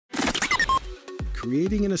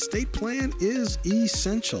creating an estate plan is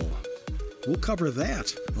essential. We'll cover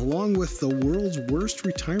that, along with the world's worst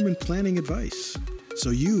retirement planning advice,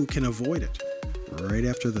 so you can avoid it, right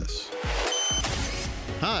after this.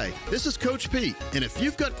 Hi, this is Coach Pete, and if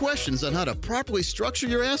you've got questions on how to properly structure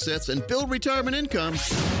your assets and build retirement income,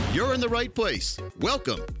 you're in the right place.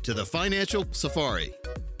 Welcome to the Financial Safari.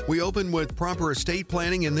 We open with proper estate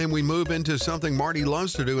planning, and then we move into something Marty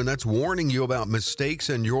loves to do, and that's warning you about mistakes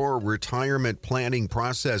in your retirement planning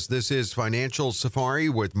process. This is Financial Safari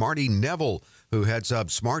with Marty Neville, who heads up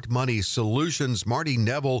Smart Money Solutions. Marty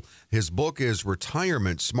Neville, his book is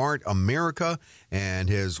Retirement Smart America, and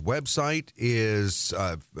his website is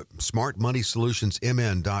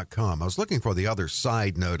smartmoneysolutionsmn.com. I was looking for the other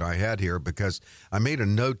side note I had here because I made a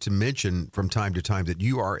note to mention from time to time that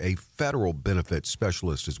you are a federal benefits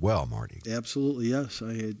specialist as well, Marty. Absolutely, yes.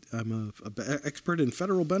 I'm an expert in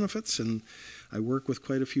federal benefits, and I work with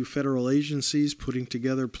quite a few federal agencies putting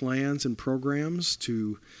together plans and programs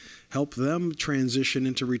to help them transition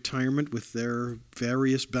into retirement with their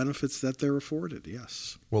various benefits that they're afforded,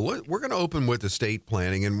 yes. Well, we're going to open with estate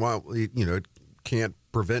planning, and while it can't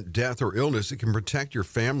prevent death or illness, it can protect your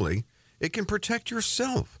family. It can protect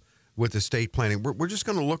yourself with estate planning. We're just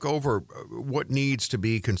going to look over what needs to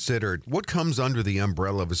be considered. What comes under the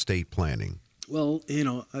umbrella of estate planning? Well,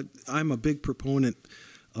 I'm a big proponent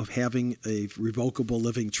of having a revocable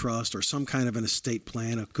living trust or some kind of an estate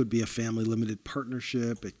plan. It could be a family limited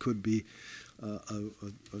partnership. It could be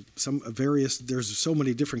there's so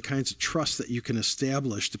many different kinds of trusts that you can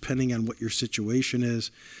establish depending on what your situation is,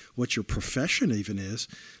 what your profession even is.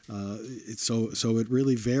 So it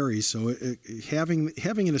really varies. So having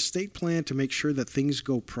an estate plan to make sure that things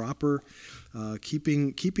go proper,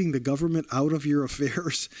 keeping the government out of your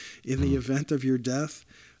affairs in the event of your death.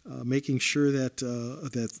 Making sure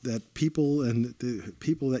that people and the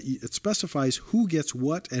people that it specifies who gets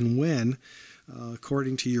what and when,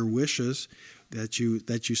 according to your wishes, that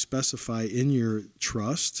you specify in your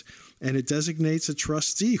trust, and it designates a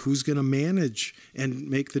trustee who's going to manage and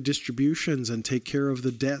make the distributions and take care of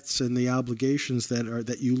the debts and the obligations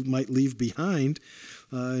that you might leave behind,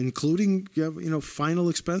 including final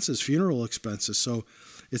expenses, funeral expenses. So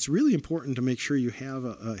it's really important to make sure you have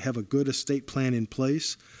a good estate plan in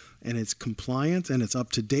place, and it's compliant and it's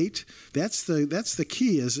up to date. That's the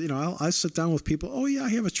key. Is I sit down with people. Oh yeah, I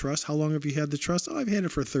have a trust. How long have you had the trust? Oh, I've had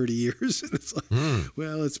it for 30 years. And it's like,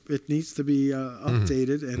 well, it needs to be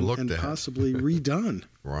updated and possibly redone.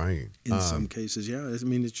 Right. In some cases, yeah. I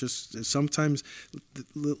mean, it's just sometimes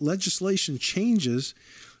the legislation changes,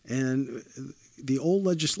 and the old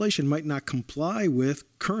legislation might not comply with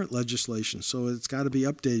current legislation, so it's got to be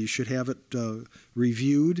updated. You should have it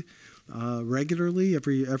reviewed regularly.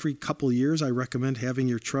 Every couple years, I recommend having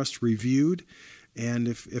your trust reviewed, and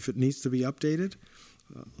if it needs to be updated,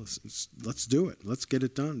 let's do it. Let's get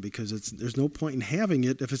it done, because there's no point in having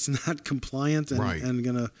it if it's not compliant and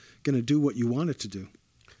gonna do what you want it to do.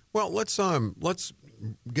 Well, let's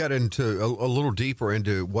get into a little deeper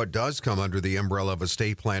into what does come under the umbrella of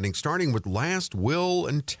estate planning, starting with last will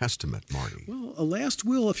and testament, Marty. Well, a last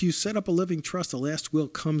will, if you set up a living trust, a last will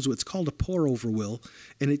comes with, it's called a pour-over will,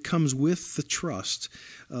 and it comes with the trust.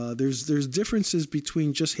 There's differences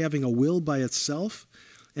between just having a will by itself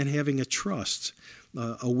and having a trust.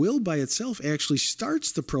 A will by itself actually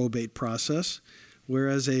starts the probate process,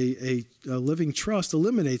 whereas a living trust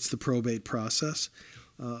eliminates the probate process.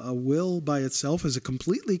 A will by itself is a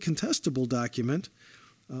completely contestable document.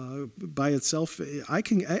 By itself, I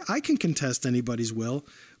can contest anybody's will,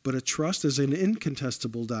 but a trust is an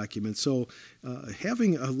incontestable document. So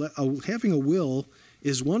having a will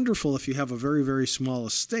is wonderful if you have a very, very small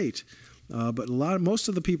estate. But most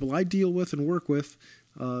of the people I deal with and work with,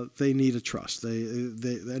 they need a trust.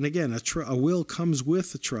 And again, a will comes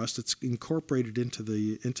with the trust. It's incorporated into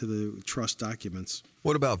the trust documents.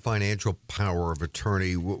 What about financial power of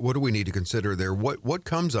attorney? What do we need to consider there? What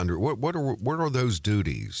comes under? What are those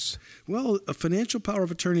duties? Well, a financial power of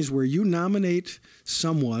attorney is where you nominate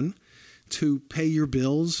someone to pay your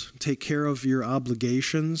bills, take care of your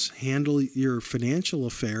obligations, handle your financial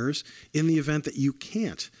affairs in the event that you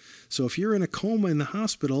can't. So if you're in a coma in the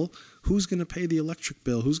hospital, who's going to pay the electric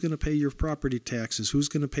bill? Who's going to pay your property taxes? Who's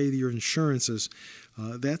going to pay your insurances?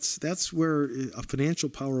 That's where a financial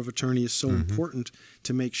power of attorney is so important,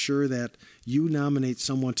 to make sure that you nominate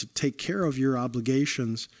someone to take care of your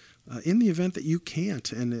obligations in the event that you can't.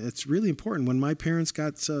 And it's really important. When my parents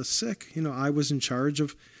got sick, I was in charge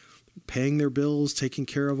of paying their bills, taking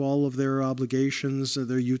care of all of their obligations,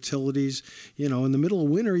 their utilities. In the middle of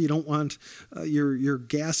winter, you don't want your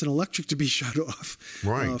gas and electric to be shut off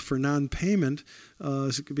for non-payment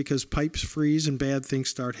because pipes freeze and bad things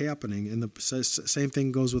start happening. And the same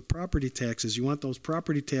thing goes with property taxes. You want those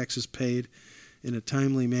property taxes paid in a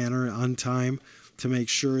timely manner, on time, to make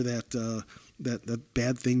sure that that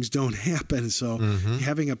bad things don't happen. So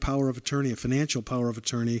having a power of attorney, a financial power of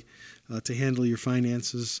attorney to handle your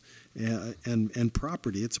finances and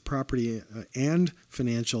property, it's a property and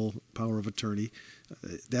financial power of attorney.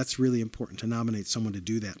 That's really important to nominate someone to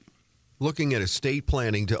do that. Looking at estate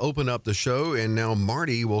planning to open up the show, and now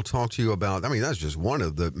Marty will talk to you about, that's just one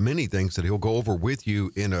of the many things that he'll go over with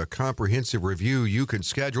you in a comprehensive review. You can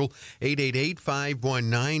schedule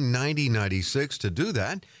 888-519-9096 to do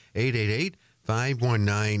that,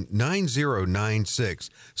 888-519-9096.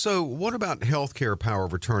 So what about healthcare power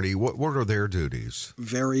of attorney? What are their duties?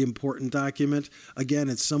 Very important document. Again,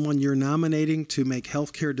 it's someone you're nominating to make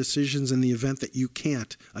healthcare decisions in the event that you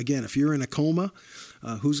can't. Again, if you're in a coma,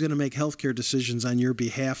 who's going to make healthcare decisions on your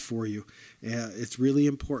behalf for you? It's really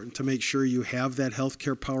important to make sure you have that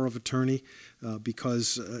healthcare power of attorney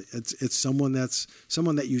because it's someone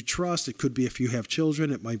that you trust. It could be if you have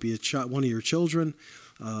children. It might be one of your children.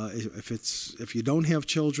 If you don't have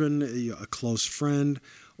children, a close friend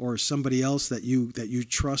or somebody else that you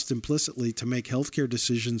trust implicitly to make healthcare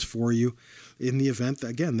decisions for you in the event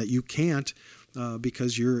that you can't.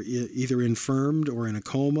 Because you're either infirmed or in a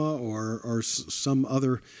coma or some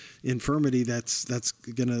other infirmity that's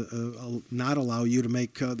going to not allow you to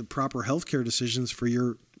make the proper healthcare decisions for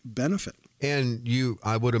your benefit. And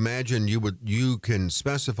I would imagine you can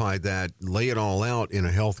specify that, lay it all out in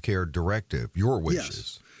a healthcare directive, your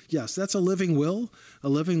wishes. Yes, that's a living will. A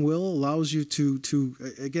living will allows you to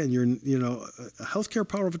again, a healthcare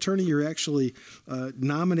power of attorney. You're actually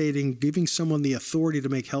nominating, giving someone the authority to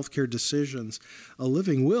make healthcare decisions. A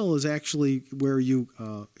living will is actually where you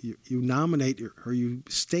nominate or you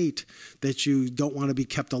state that you don't want to be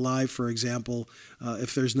kept alive. For example,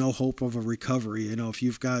 if there's no hope of a recovery, if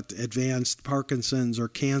you've got advanced Parkinson's or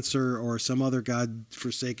cancer or some other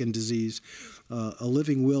God-forsaken disease. A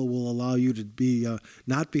living will allow you to be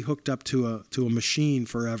not be hooked up to a machine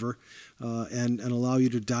forever, and allow you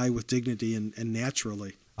to die with dignity and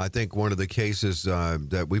naturally. I think one of the cases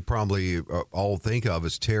that we probably all think of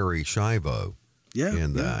is Terri Schiavo.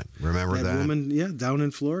 That. Remember that woman? Down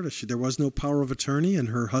in Florida, there was no power of attorney, and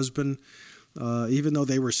her husband, even though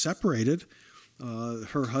they were separated,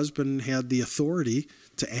 her husband had the authority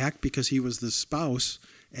to act because he was the spouse.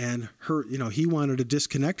 And he wanted to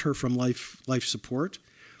disconnect her from life support,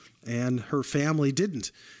 and her family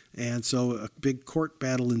didn't. And so a big court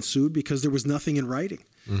battle ensued because there was nothing in writing.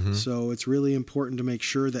 Mm-hmm. So it's really important to make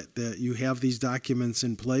sure that you have these documents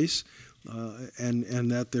in place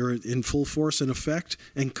and that they're in full force and effect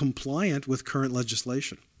and compliant with current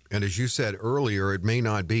legislation. And as you said earlier, it may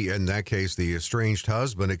not be, in that case, the estranged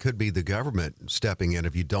husband. It could be the government stepping in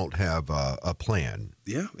if you don't have a plan.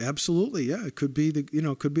 Yeah, absolutely. Yeah, it could be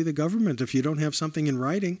the government. If you don't have something in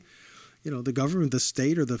writing, the government, the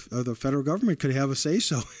state or the federal government could have a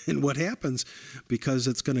say-so in what happens because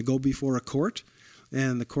it's going to go before a court.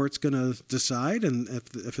 And the court's going to decide, and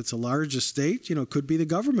if it's a large estate, it could be the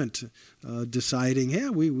government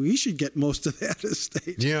deciding, we should get most of that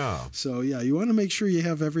estate. Yeah. So, you want to make sure you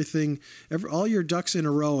have all your ducks in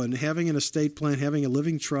a row, and having an estate plan, having a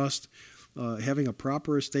living trust, having a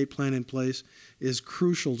proper estate plan in place is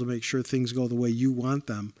crucial to make sure things go the way you want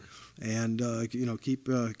them. And, keep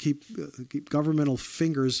governmental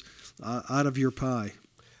fingers out of your pie.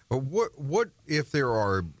 What if there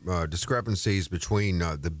are discrepancies between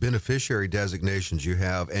the beneficiary designations you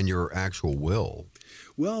have and your actual will?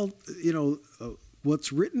 Well,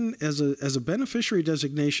 what's written as a beneficiary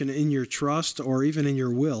designation in your trust or even in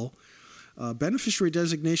your will, beneficiary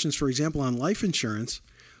designations, for example, on life insurance,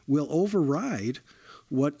 will override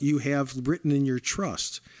what you have written in your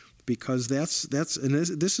trust, because this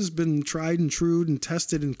has been tried and true and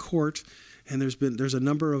tested in court. And there's a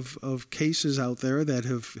number of cases out there that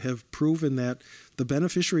have proven that the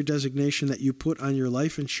beneficiary designation that you put on your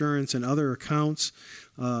life insurance and other accounts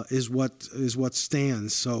is what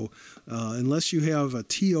stands. So unless you have a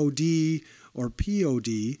TOD or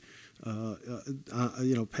POD,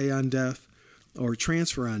 pay on death or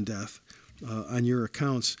transfer on death on your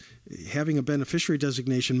accounts, having a beneficiary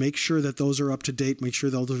designation, make sure that those are up to date. Make sure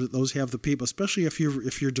those have the people, especially if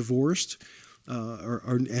you're divorced.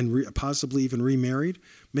 Possibly even remarried,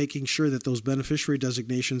 making sure that those beneficiary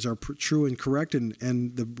designations are true and correct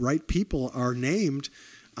and the right people are named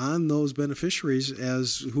on those beneficiaries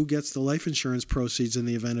as who gets the life insurance proceeds in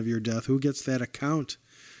the event of your death, who gets that account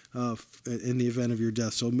in the event of your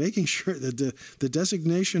death. So making sure that the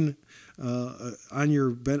designation on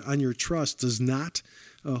your trust does not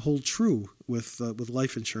hold true with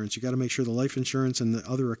life insurance. You got to make sure the life insurance and the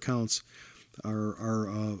other accounts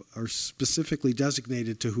are specifically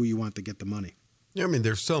designated to who you want to get the money. I mean,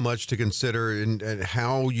 there's so much to consider in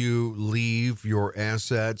how you leave your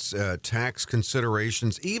assets, tax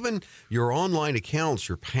considerations, even your online accounts,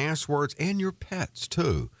 your passwords, and your pets,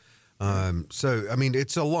 too. So, I mean,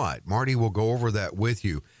 it's a lot. Marty will go over that with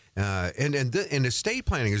you. And estate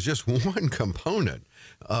planning is just one component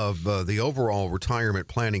of the overall retirement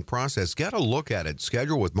planning process. Get a look at it.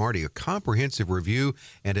 Schedule with Marty a comprehensive review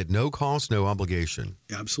and at no cost, no obligation.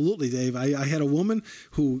 Absolutely, Dave. I had a woman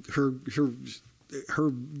who her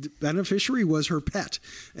beneficiary was her pet,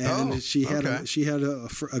 and she had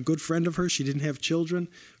a good friend of hers. She didn't have children.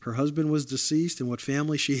 Her husband was deceased, and what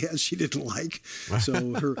family she had, she didn't like.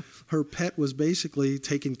 So her pet was basically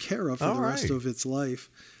taken care of for the rest of its life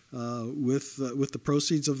with the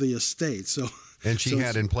proceeds of the estate. And she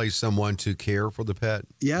had in place someone to care for the pet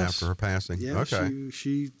after her passing? Yeah,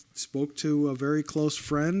 she spoke to a very close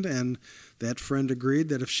friend, and that friend agreed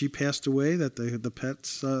that if she passed away, that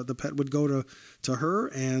the pet would go to her,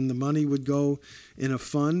 and the money would go in a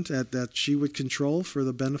fund that she would control for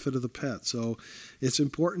the benefit of the pet. So it's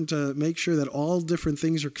important to make sure that all different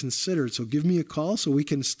things are considered. So give me a call so we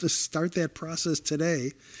can start that process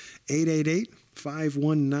today.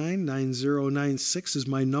 888-519-9096 is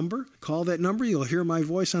my number. Call that number. You'll hear my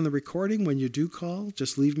voice on the recording. When you do call,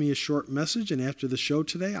 just leave me a short message, and after the show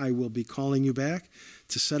today, I will be calling you back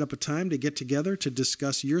to set up a time to get together to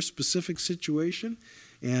discuss your specific situation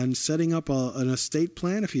and setting up an estate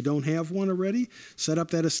plan. If you don't have one already, set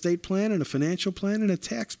up that estate plan and a financial plan and a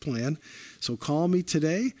tax plan. So call me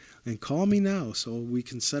today and call me now so we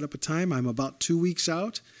can set up a time. I'm about 2 weeks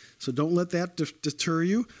out, so don't let that deter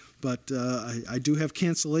you. But I do have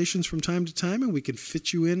cancellations from time to time, and we can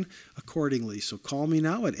fit you in accordingly. So call me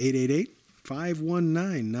now at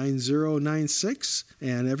 888-519-9096.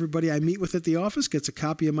 And everybody I meet with at the office gets a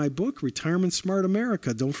copy of my book, Retirement Smart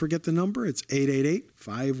America. Don't forget the number. It's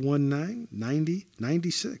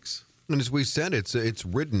 888-519-9096. And as we said, it's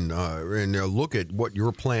written and look at what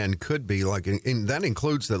your plan could be like. And that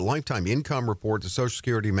includes the lifetime income report, the Social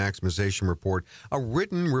Security maximization report, a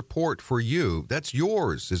written report for you. That's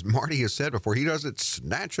yours. As Marty has said before, he doesn't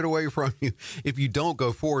snatch it away from you if you don't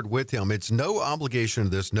go forward with him. It's no obligation to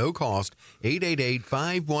this, no cost.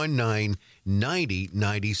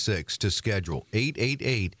 888-519-9096 to schedule.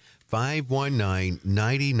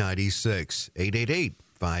 888-519-9096.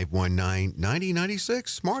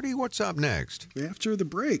 888-519-9096. Marty, what's up next? After the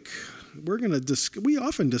break, we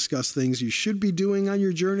often discuss things you should be doing on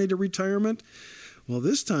your journey to retirement. Well,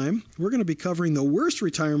 this time, we're going to be covering the worst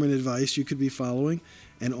retirement advice you could be following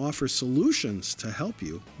and offer solutions to help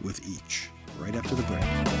you with each. Right after the break.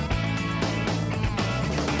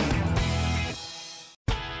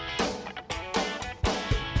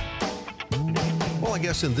 Well, I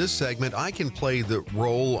guess in this segment, I can play the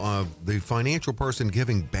role of the financial person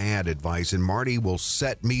giving bad advice, and Marty will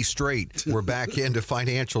set me straight. We're back into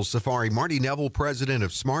Financial Safari. Marty Neville, president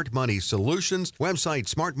of Smart Money Solutions, website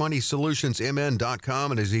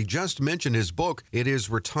smartmoneysolutionsmn.com. And as he just mentioned his book, it is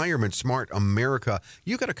Retirement Smart America.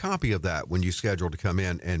 You got a copy of that when you schedule to come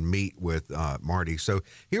in and meet with Marty. So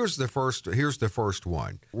here's the first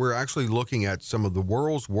one. We're actually looking at some of the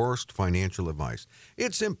world's worst financial advice.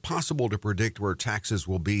 It's impossible to predict where taxes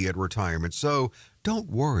will be at retirement, so don't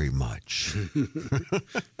worry much.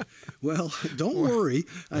 Well, don't worry.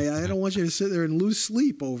 I don't want you to sit there and lose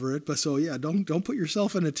sleep over it. But so, yeah, don't put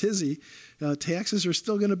yourself in a tizzy. Taxes are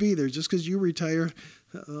still going to be there. Just because you retire,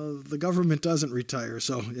 the government doesn't retire.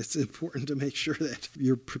 So it's important to make sure that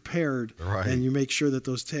you're prepared and you make sure that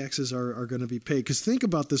those taxes are going to be paid. Because think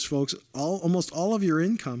about this, folks. Almost all of your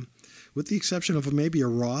income, with the exception of maybe a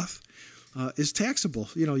Roth, is taxable.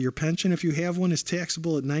 You know, your pension, if you have one, is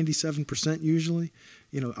taxable at 97% usually.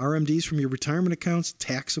 You know, RMDs from your retirement accounts,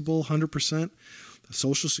 taxable 100%.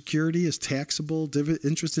 Social Security is taxable.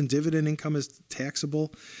 Interest and dividend income is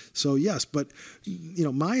taxable. So yes, but you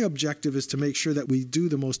know, my objective is to make sure that we do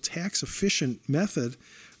the most tax efficient method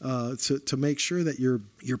to make sure that you're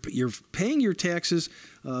paying your taxes,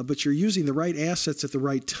 but you're using the right assets at the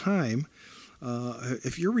right time.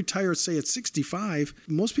 If you're retired, say at 65,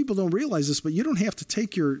 most people don't realize this, but you don't have to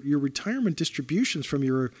take your retirement distributions from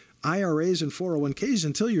your IRAs and 401ks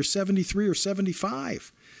until you're 73 or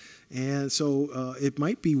 75. And so it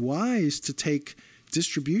might be wise to take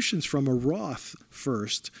distributions from a Roth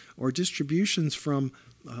first, or distributions from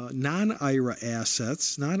non-IRA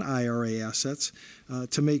assets, non-IRA assets,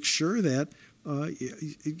 to make sure that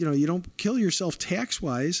you don't kill yourself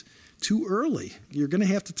tax-wise too early. You're going to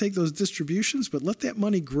have to take those distributions, but let that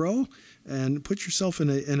money grow and put yourself in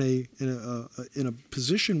a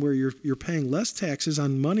position where you're paying less taxes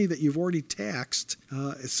on money that you've already taxed.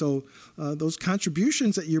 So those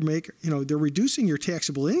contributions that you make, they're reducing your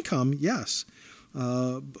taxable income, yes.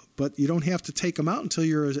 But you don't have to take them out until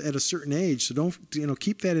you're at a certain age. So don't,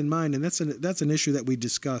 keep that in mind. And that's an issue that we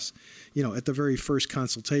discuss, at the very first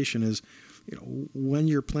consultation is, when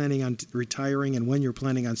you're planning on retiring and when you're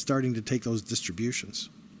planning on starting to take those distributions.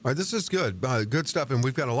 All right, this is good. Good stuff. And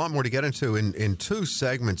we've got a lot more to get into in two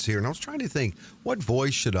segments here. And I was trying to think, what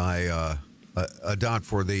voice should I adopt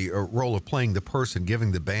for the role of playing the person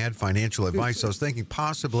giving the bad financial advice? I was thinking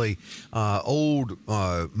possibly old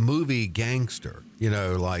movie gangster,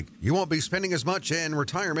 like, you won't be spending as much in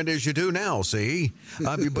retirement as you do now, see?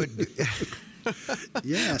 But...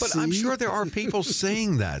 Yeah, but I'm sure there are people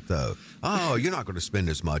saying that, though. Oh, you're not going to spend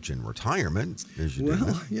as much in retirement as you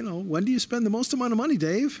do. Well, when do you spend the most amount of money,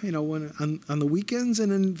 Dave? When on the weekends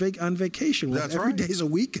and on vacation. That's every right. day's a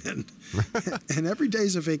weekend, and every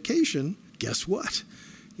day's a vacation. Guess what?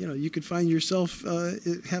 You could find yourself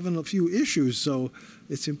having a few issues. So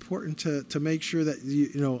it's important to make sure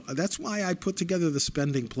that that's why I put together the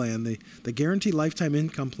spending plan, the guaranteed lifetime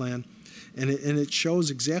income plan. And it shows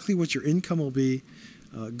exactly what your income will be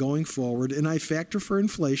going forward. And I factor for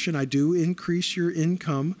inflation. I do increase your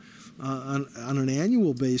income on an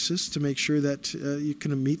annual basis to make sure that you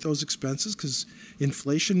can meet those expenses, because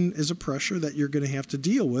inflation is a pressure that you're going to have to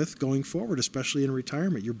deal with going forward, especially in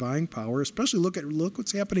retirement. Your buying power, especially look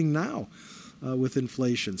what's happening now with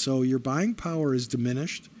inflation. So your buying power is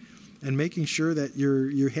diminished, and making sure that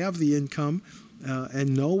you have the income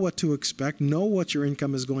and know what to expect, know what your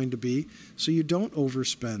income is going to be, so you don't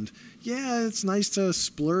overspend. Yeah, it's nice to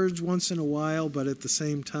splurge once in a while, but at the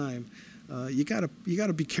same time, you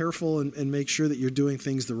gotta be careful and make sure that you're doing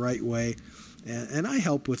things the right way. And I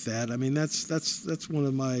help with that. I mean, that's one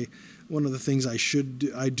of the things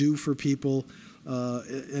I do for people,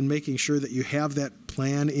 and making sure that you have that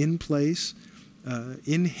plan in place,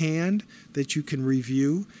 in hand, that you can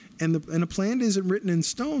review. And a plan isn't written in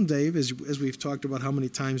stone, Dave, as we've talked about how many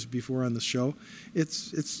times before on the show.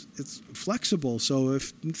 It's flexible. So if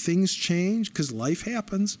things change, because life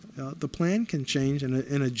happens, the plan can change and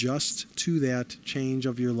adjust to that change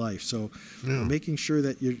of your life. So making sure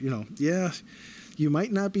that you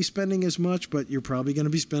might not be spending as much, but you're probably going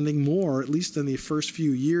to be spending more, at least in the first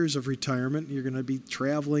few years of retirement. You're going to be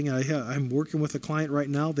traveling. I'm working with a client right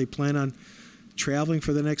now. They plan on traveling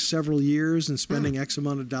for the next several years and spending X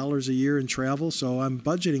amount of dollars a year in travel. So I'm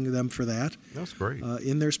budgeting them for that. That's great.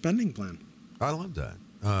 In their spending plan. I love that.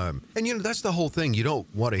 And, that's the whole thing. You don't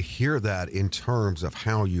want to hear that in terms of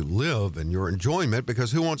how you live and your enjoyment,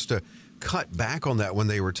 because who wants to cut back on that when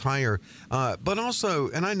they retire? But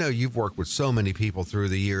also, and I know you've worked with so many people through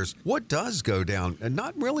the years, what does go down? And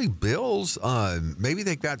not really bills. Maybe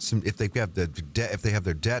they've got some, if they have their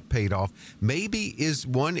debt paid off, maybe is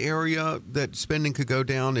one area that spending could go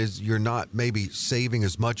down is you're not maybe saving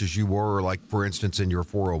as much as you were, like, for instance, in your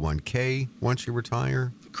 401k once you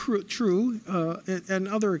retire. True, and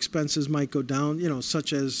other expenses might go down,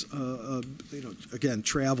 such as, again,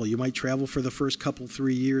 travel. You might travel for the first couple,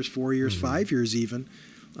 3 years, 4 years, 5 years even,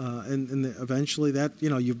 and eventually that,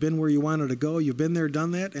 you've been where you wanted to go, you've been there,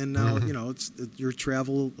 done that, and now, it's your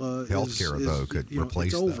travel healthcare, though, could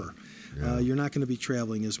replace it's over. Yeah. You're not going to be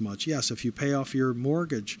traveling as much. Yes, if you pay off your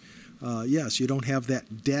mortgage, yes, you don't have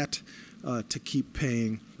that debt to keep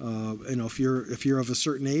paying. If you're of a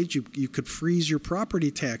certain age, you could freeze your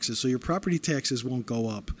property taxes, so your property taxes won't go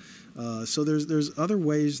up. So there's other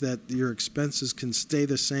ways that your expenses can stay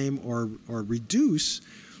the same or reduce.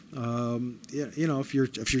 If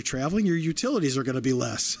you're traveling, your utilities are going to be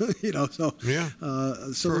less. So yeah.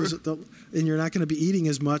 And you're not going to be eating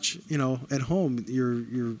as much. At home,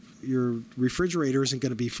 your refrigerator isn't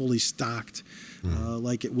going to be fully stocked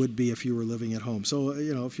like it would be if you were living at home. So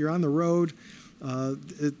if you're on the road,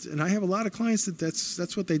 and I have a lot of clients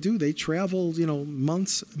that's what they do. They travel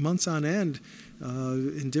months on end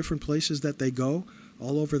in different places that they go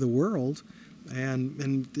all over the world.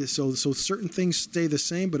 And so certain things stay the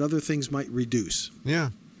same, but other things might reduce. Yeah.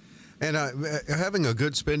 And having a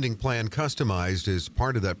good spending plan customized is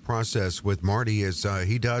part of that process with Marty, as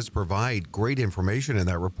he does provide great information in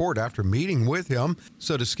that report after meeting with him.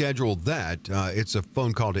 So to schedule that, it's a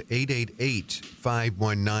phone call to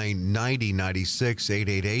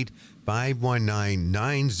 888-519-9096,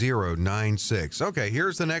 888-519-9096. Okay,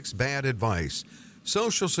 here's the next bad advice.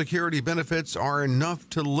 Social Security benefits are enough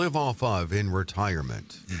to live off of in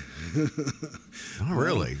retirement. Not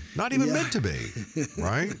really. Not even meant to be,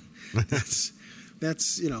 right?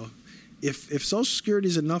 That's if Social Security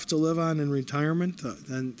is enough to live on in retirement,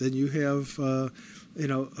 then you have a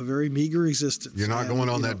very meager existence. You're not going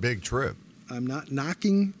on that big trip. I'm not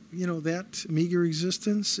knocking that meager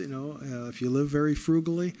existence. If you live very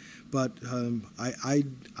frugally, but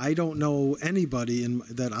I don't know anybody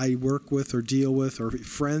that I work with or deal with, or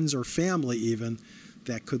friends or family even,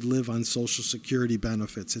 that could live on Social Security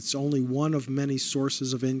benefits. It's only one of many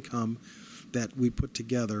sources of income that we put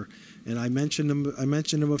together. And I mentioned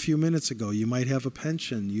them a few minutes ago. You might have a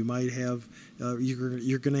pension. You might have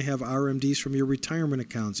you're going to have RMDs from your retirement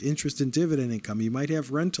accounts, interest and dividend income. You might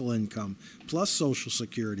have rental income plus Social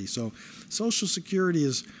Security. So Social Security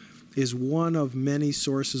is one of many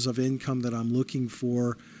sources of income that I'm looking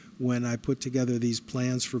for when I put together these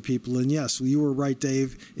plans for people. And yes, you were right,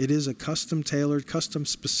 Dave. It is a custom-tailored,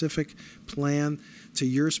 custom-specific plan to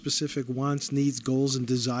your specific wants, needs, goals, and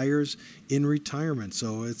desires in retirement.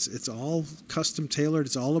 So it's all custom-tailored.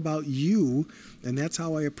 It's all about you, and that's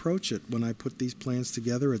how I approach it when I put these plans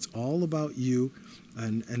together. It's all about you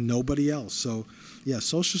and nobody else. So, yeah,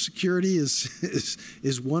 Social Security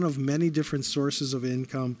is one of many different sources of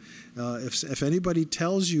income. If anybody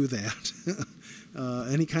tells you that,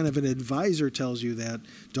 any kind of an advisor tells you that,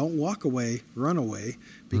 don't walk away, run away,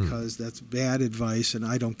 because that's bad advice, and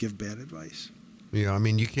I don't give bad advice. Yeah, I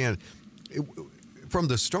mean, you can't. From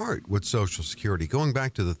the start with Social Security, going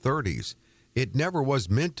back to the 30s, it never was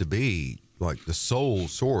meant to be like the sole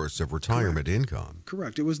source of retirement income.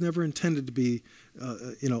 Correct. It was never intended to be,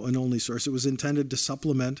 an only source. It was intended to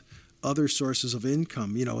supplement other sources of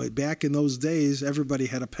income. Back in those days, everybody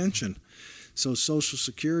had a pension. So Social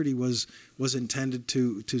Security was intended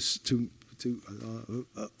to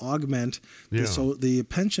augment the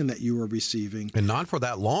pension that you were receiving. And not for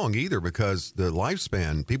that long either, because the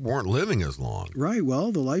lifespan, people weren't living as long. Right.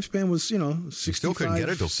 Well, the lifespan was, 65. You still couldn't get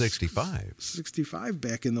it till 65. 65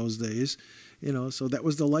 back in those days, so that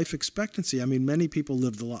was the life expectancy. I mean, many people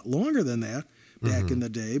lived a lot longer than that back in the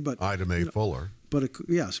day. But Ida Mae Fuller.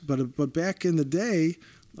 But back in the day,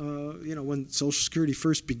 when Social Security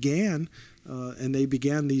first began, and they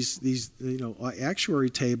began these actuary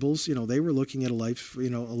tables, they were looking at a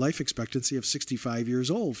life expectancy of 65 years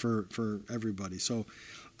old for everybody. So,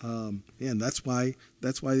 and that's why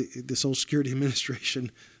the Social Security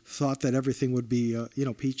Administration thought that everything would be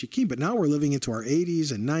peachy keen. But now we're living into our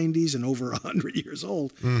 80s and 90s and over 100 years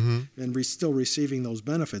old, and we're still receiving those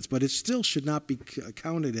benefits. But it still should not be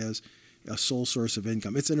counted as a sole source of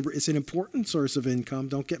income. It's an important source of income.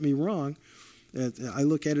 Don't get me wrong. I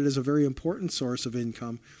look at it as a very important source of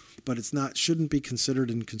income, but shouldn't be considered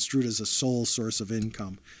and construed as a sole source of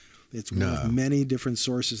income. It's one of many different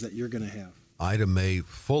sources that you're going to have. Ida Mae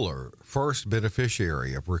Fuller, first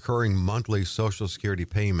beneficiary of recurring monthly Social Security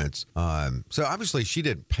payments. So obviously she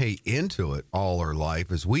didn't pay into it all her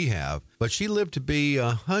life as we have, but she lived to be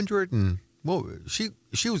 100 and she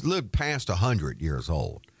lived past 100 years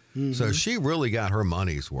old. So she really got her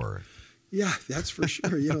money's worth. Yeah, that's for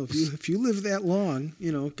sure. If you live that long,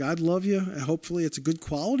 God love you. And hopefully it's a good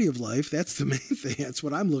quality of life. That's the main thing. That's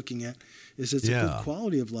what I'm looking at, is it's a good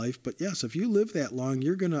quality of life. But yes, if you live that long,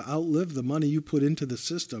 you're going to outlive the money you put into the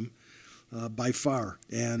system by far.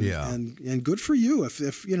 And good for you.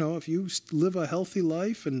 If you live a healthy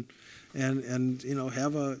life and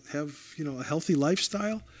have a healthy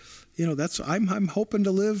lifestyle, I'm hoping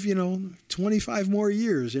to live 25 more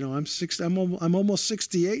years. I'm almost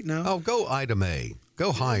 68 now. Oh, go Ida Mae.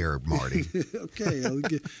 Go higher, Marty. Okay,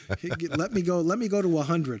 let me go to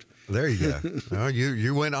 100. There you go. Well,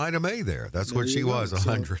 you went Ida Mae there. That's what she was,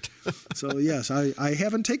 100. So yes, I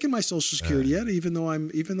haven't taken my Social Security yet. Even though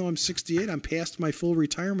I'm 68, I'm past my full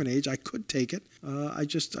retirement age. I could take it. I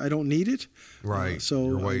don't need it. Right. So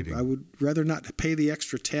you're waiting. I would rather not pay the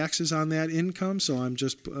extra taxes on that income. So I'm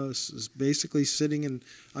just basically sitting, and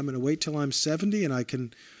I'm going to wait till I'm 70, and I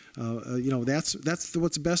can. That's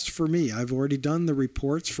what's best for me. I've already done the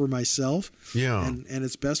reports for myself, and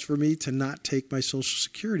it's best for me to not take my Social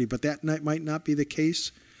Security. But that might not be the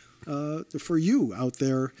case for you out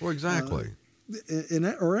there. Well, exactly.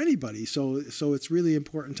 Or anybody. So it's really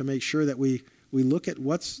important to make sure that we look at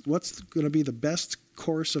what's going to be the best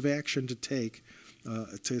course of action to take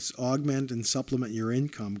to augment and supplement your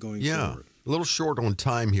income going forward. A little short on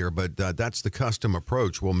time here, but that's the custom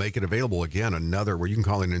approach. We'll make it available again, where you can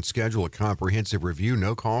call in and schedule a comprehensive review.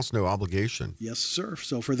 No cost, no obligation. Yes, sir.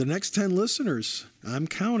 So for the next 10 listeners, I'm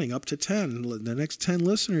counting up to 10. The next 10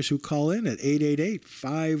 listeners who call in at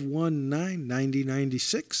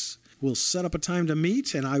 888-519-9096 we'll set up a time to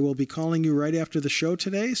meet, and I will be calling you right after the show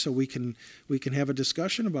today, so we can have a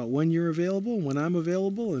discussion about when you're available, when I'm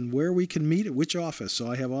available, and where we can meet at which office.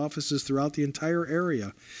 So I have offices throughout the entire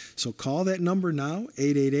area. So call that number now,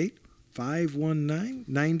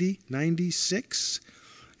 888-519-9096.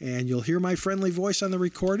 And you'll hear my friendly voice on the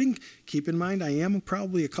recording. Keep in mind, I am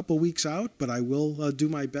probably a couple weeks out, but I will do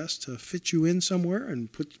my best to fit you in somewhere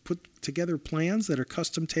and put together plans that are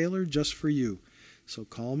custom tailored just for you. So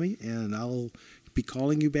call me, and I'll be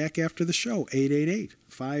calling you back after the show,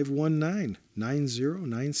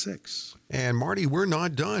 888-519-9096. And Marty, we're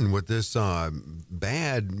not done with this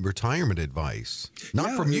bad retirement advice.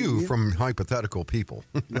 Not from you, from hypothetical people.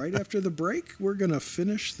 Right after the break, we're going to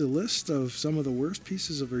finish the list of some of the worst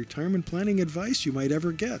pieces of retirement planning advice you might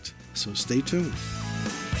ever get. So stay tuned.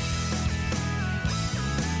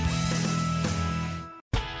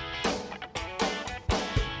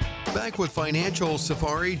 Back with Financial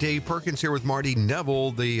Safari, Dave Perkins here with Marty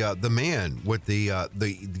Neville, the man with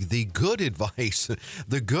the good advice,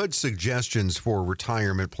 the good suggestions for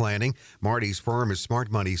retirement planning. Marty's firm is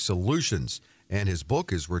Smart Money Solutions, and his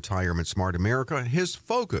book is Retirement Smart America. His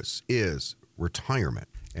focus is retirement.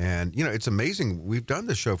 And, you know, it's amazing. We've done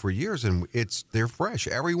this show for years, and they're fresh.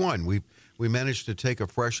 Every one. We managed to take a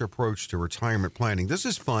fresh approach to retirement planning. This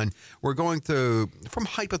is fun. We're going through from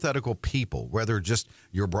hypothetical people, whether just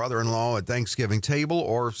your brother-in-law at Thanksgiving table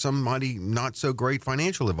or somebody not so great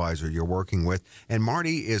financial advisor you're working with. And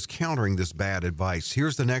Marty is countering this bad advice.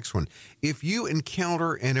 Here's the next one. If you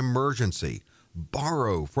encounter an emergency,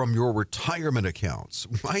 borrow from your retirement accounts.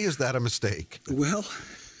 Why is that a mistake? Well,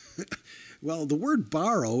 the word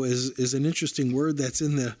borrow is an interesting word that's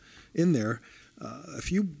in there.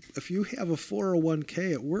 If you have a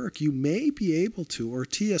 401k at work, you may be able to, or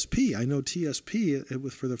TSP. I know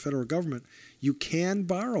TSP for the federal government, you can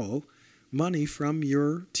borrow money from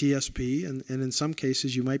your TSP, and in some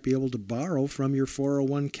cases you might be able to borrow from your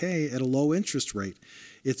 401k at a low interest rate.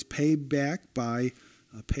 It's paid back by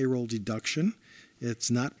a payroll deduction. It's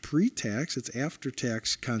not pre-tax, it's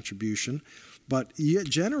after-tax contribution. But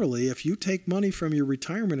generally, if you take money from your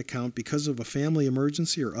retirement account because of a family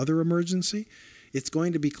emergency or other emergency, it's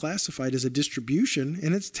going to be classified as a distribution,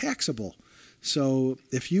 and it's taxable. So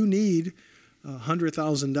if you need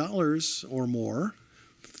 $100,000 or more,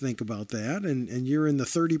 think about that, and you're in the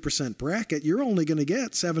 30% bracket, you're only going to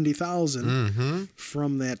get $70,000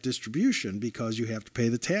 from that distribution because you have to pay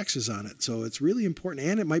the taxes on it. So it's really important,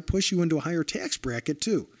 and it might push you into a higher tax bracket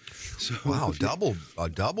too. So wow, a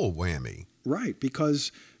double whammy. Right,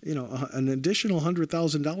 because an additional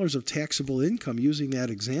 $100,000 of taxable income, using that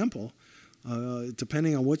example,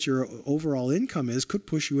 depending on what your overall income is, could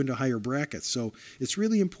push you into higher brackets. So it's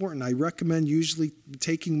really important. I recommend usually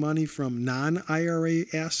taking money from non-IRA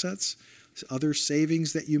assets, other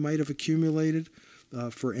savings that you might have accumulated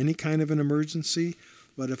for any kind of an emergency.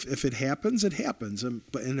 But if it happens, it happens. And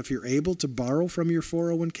if you're able to borrow from your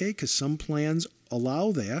 401k, because some plans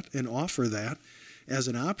allow that and offer that as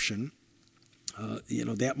an option,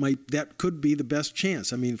 that could be the best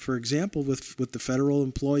chance. I mean, for example, with the federal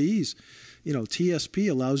employees, TSP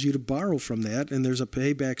allows you to borrow from that, and there's a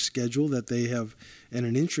payback schedule that they have and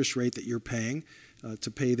an interest rate that you're paying to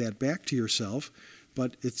pay that back to yourself.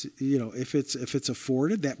 But it's if it's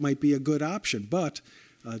afforded, that might be a good option. But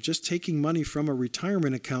just taking money from a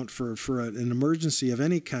retirement account for an emergency of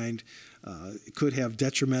any kind could have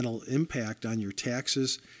detrimental impact on your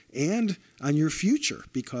taxes and on your future,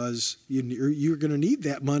 because you're going to need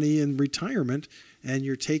that money in retirement, and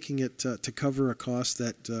you're taking it to cover a cost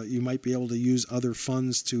that you might be able to use other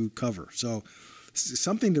funds to cover. So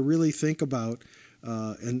something to really think about.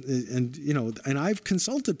 And I've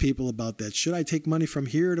consulted people about that. Should I take money from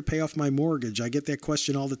here to pay off my mortgage? I get that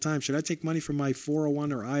question all the time. Should I take money from my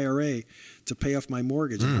 401 or IRA to pay off my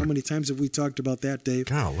mortgage? And how many times have we talked about that, Dave?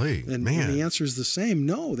 Golly, and man. the answer is the same.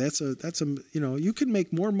 No, that's a you can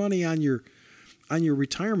make more money on your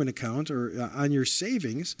retirement account or on your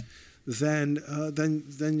savings than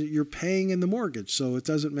you're paying in the mortgage. So it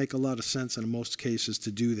doesn't make a lot of sense in most cases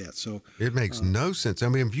to do that. So it makes no sense. I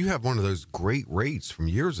mean, if you have one of those great rates from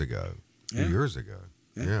years ago, years ago,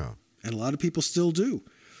 yeah. And a lot of people still do.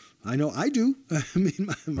 I know I do. I mean,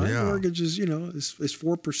 my mortgage is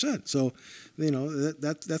 4%. So,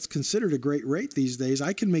 that's considered a great rate these days.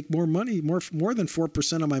 I can make more money, more than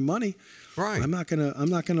 4% of my money. Right. I'm not gonna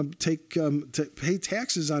take to pay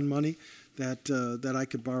taxes on money that I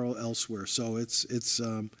could borrow elsewhere. So it's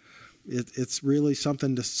really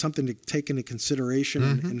something to take into consideration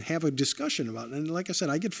and have a discussion about. And like I said,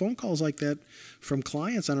 I get phone calls like that from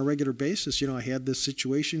clients on a regular basis. I had this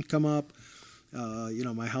situation come up.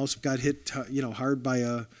 My house got hit hard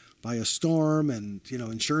by by a storm, and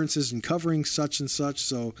insurance isn't covering such and such.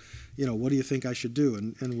 So, what do you think I should do?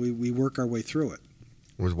 And we work our way through it.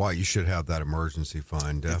 Was why you should have that emergency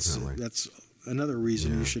fund, definitely. That's another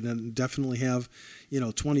reason you should definitely have,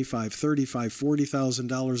 $25,000, $35,000,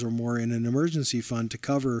 $40,000 or more in an emergency fund to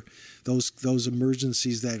cover those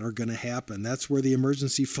emergencies that are going to happen. That's where the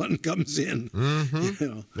emergency fund comes in.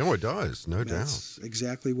 Mm-hmm. No, it does, no doubt. That's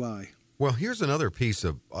exactly why. Well, here's another piece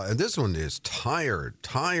of, and this one is tired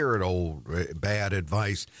old bad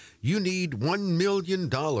advice. You need $1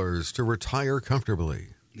 million to retire comfortably.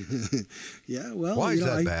 Yeah, well, why is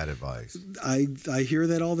that bad advice? I hear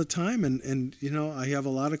that all the time, and I have a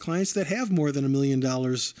lot of clients that have more than $1 million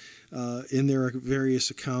in their various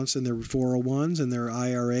accounts, and their 401s and their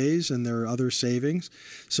IRAs and their other savings.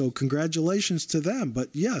 So congratulations to them. But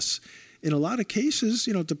yes, in a lot of cases,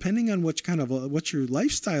 depending on what your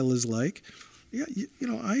lifestyle is like,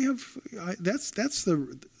 that's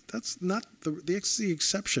the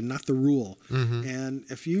exception, not the rule. Mm-hmm. And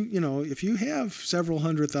if you have several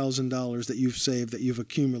 $100,000 that you've saved, that you've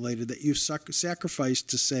accumulated, that you've sacrificed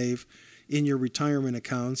to save in your retirement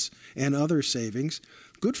accounts and other savings,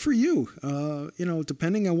 good for you.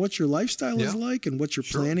 Depending on what your lifestyle is like and what you're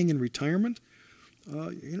planning in retirement,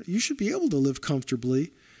 you should be able to live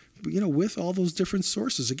comfortably, with all those different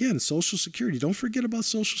sources. Again, Social Security. Don't forget about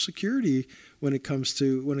Social Security when it comes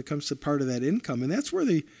to part of that income, and that's where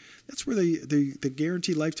the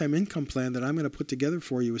guaranteed lifetime income plan that I'm going to put together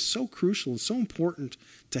for you is so crucial and so important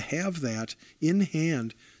to have that in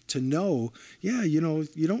hand. To know, you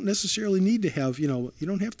don't necessarily need to have, you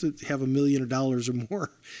don't have to have $1 million or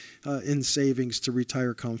more in savings to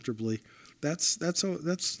retire comfortably. That's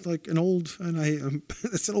like an old,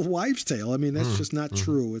 it's an old wives' tale. I mean, that's just not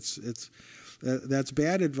true. That's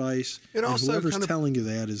bad advice. It also whoever's telling you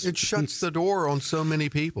that is. It shuts the door on so many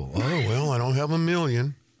people. Oh, well, I don't have $1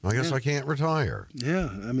 million. I guess I can't retire. Yeah,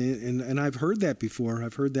 I mean, and I've heard that before.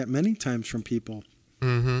 I've heard that many times from people.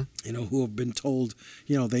 Mm-hmm. Who have been told,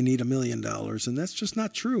 they need $1 million, and that's just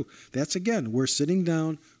not true. That's, again, we're sitting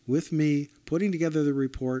down with me, putting together the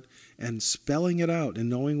report and spelling it out and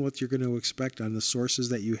knowing what you're going to expect on the sources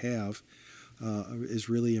that you have is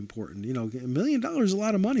really important. $1 million is a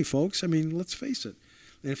lot of money, folks. I mean, let's face it.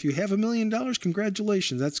 And if you have $1 million,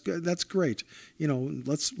 congratulations. That's good. That's great.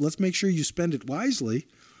 Let's make sure you spend it wisely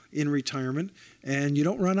in retirement and you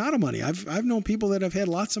don't run out of money. I've known people that have had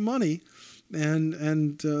lots of money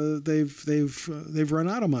and they've run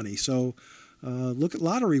out of money. So look at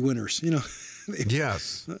lottery winners.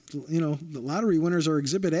 Yes. The lottery winners are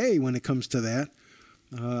Exhibit A when it comes to that.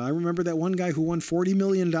 I remember that one guy who won $40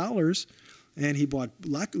 million, and he bought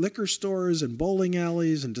liquor stores and bowling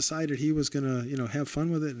alleys and decided he was going to have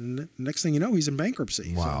fun with it. And next thing you know, he's in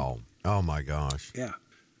bankruptcy. Wow. So, oh my gosh. Yeah.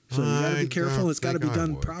 So you got to be careful. It's got to be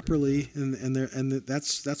done properly, and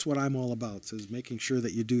that's what I'm all about, is making sure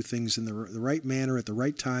that you do things in the right manner at the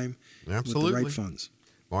right time. Absolutely. With the right funds.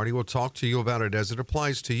 Marty will talk to you about it as it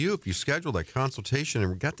applies to you if you schedule that consultation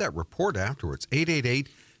and get that report afterwards.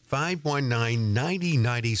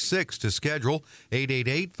 888-519-9096 to schedule.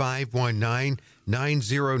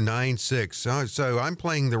 888-519-9096. So I'm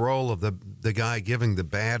playing the role of the guy giving the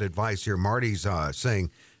bad advice here. Marty's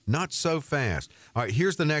saying, not so fast. All right,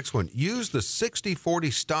 here's the next one. Use the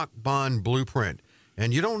 60-40 stock bond blueprint,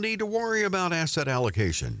 and you don't need to worry about asset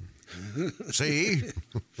allocation. See?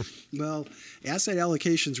 Well, asset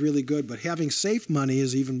allocation is really good, but having safe money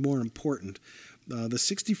is even more important. The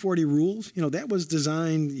 60-40 rules, that was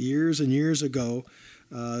designed years and years ago,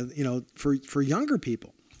 for younger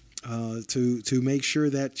people, to make sure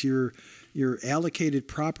that you're allocated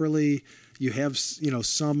properly. You have,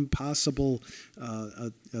 some possible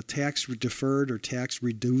tax deferred or tax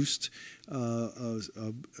reduced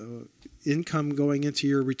income going into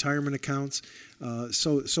your retirement accounts. But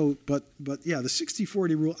yeah, the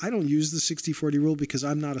 60-40 rule. I don't use the 60-40 rule because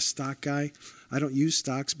I'm not a stock guy. I don't use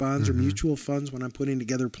stocks, bonds, or mutual funds when I'm putting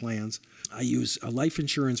together plans. I use life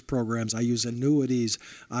insurance programs. I use annuities.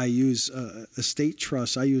 I use estate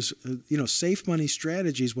trusts. I use safe money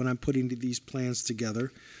strategies when I'm putting these plans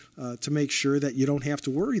together. To make sure that you don't have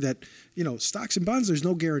to worry that, stocks and bonds, there's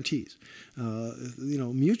no guarantees.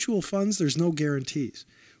 Mutual funds, there's no guarantees.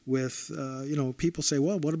 With, people say,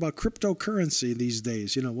 well, what about cryptocurrency these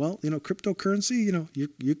days? Cryptocurrency,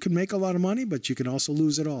 you can make a lot of money, but you can also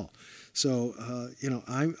lose it all. So,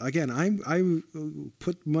 I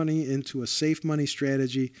put money into a safe money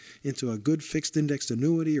strategy, into a good fixed indexed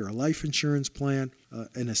annuity or a life insurance plan,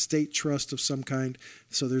 an estate trust of some kind.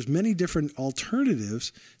 So there's many different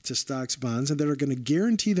alternatives to stocks, bonds, and that are going to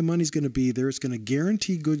guarantee the money's going to be there. It's going to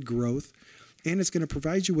guarantee good growth. and it's going to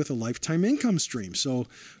provide you with a lifetime income stream. So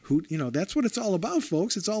that's what it's all about,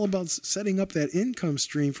 folks. It's all about setting up that income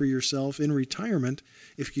stream for yourself in retirement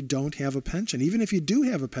if you don't have a pension. Even if you do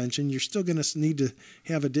have a pension, you're still going to need to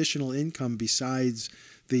have additional income besides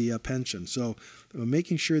the pension. So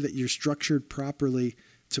making sure that you're structured properly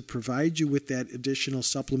to provide you with that additional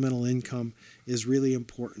supplemental income is really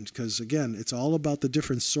important, because again, it's all about the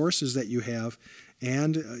different sources that you have.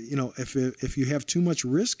 And if you have too much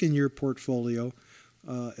risk in your portfolio,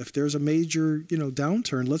 if there's a major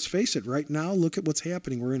downturn, let's face it, right now look at what's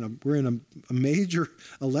happening. We're in a major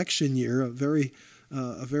election year, a very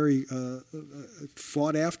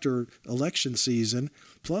fought after election season.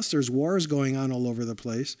 Plus, there's wars going on all over the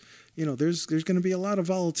place. There's going to be a lot of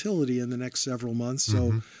volatility in the next several months.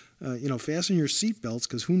 So, fasten your seatbelts,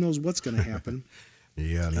 because who knows what's going to happen.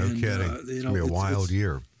 Yeah, no kidding. It's going to be a wild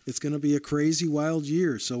year. It's going to be a crazy, wild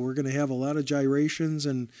year. So we're going to have a lot of gyrations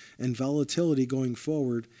and volatility going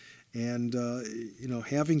forward. And,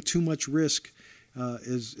 having too much risk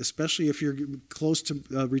is, especially if you're close to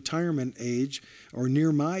retirement age or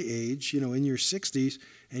near my age, in your 60s,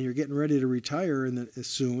 and you're getting ready to retire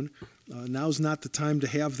soon, now's not the time to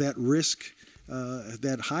have that risk,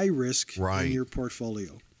 that high risk in your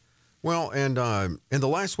portfolio. Well, and the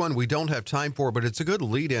last one we don't have time for, but it's a good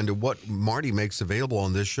lead into what Marty makes available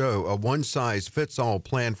on this show. A one-size-fits-all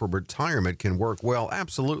plan for retirement can work. Well,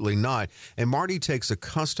 absolutely not. And Marty takes a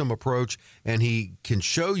custom approach, and he can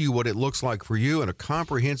show you what it looks like for you in a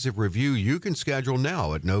comprehensive review you can schedule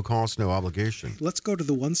now at no cost, no obligation. Let's go to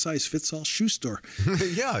the one-size-fits-all shoe store.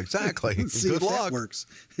 Yeah, exactly. See good if luck. That works.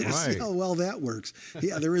 Right. See how well that works.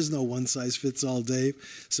 Yeah, there is no one-size-fits-all,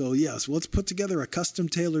 Dave. So, yes, let's put together a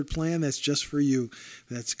custom-tailored plan that's just for you.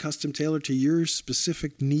 That's custom tailored to your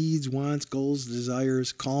specific needs, wants, goals,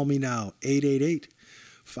 desires. Call me now,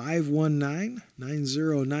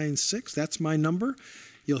 888-519-9096. That's my number.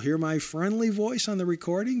 You'll hear my friendly voice on the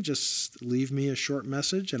recording. Just leave me a short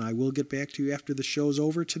message, and I will get back to you after the show's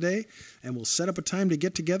over today, and we'll set up a time to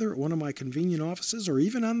get together at one of my convenient offices or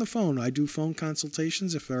even on the phone. I do phone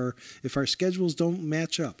consultations if our schedules don't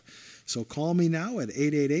match up. So call me now at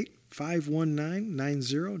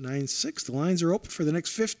 888-519-9096. The lines are open for the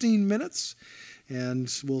next 15 minutes,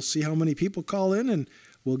 and we'll see how many people call in, and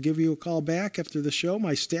we'll give you a call back after the show.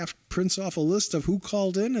 My staff prints off a list of who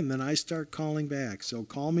called in, and then I start calling back. So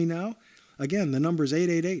call me now. Again, the number is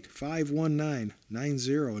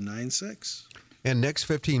 888-519-9096. And next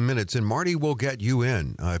 15 minutes, and Marty will get you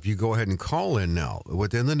in. If you go ahead and call in now,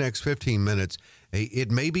 within the next 15 minutes, it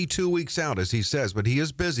may be 2 weeks out, as he says, but he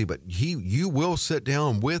is busy. But you will sit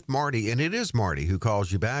down with Marty, and it is Marty who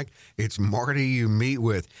calls you back. It's Marty you meet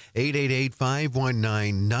with.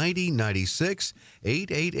 888-519-9096,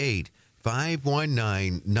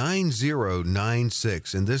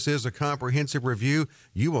 888-519-9096. And this is a comprehensive review.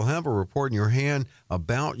 You will have a report in your hand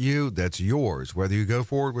about you that's yours, whether you go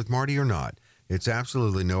forward with Marty or not. It's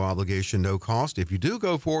absolutely no obligation, no cost. If you do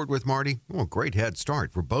go forward with Marty, well, great head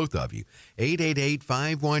start for both of you.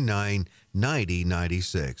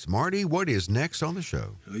 888-519-9096. Marty, what is next on the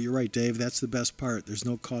show? Oh, you're right, Dave. That's the best part. There's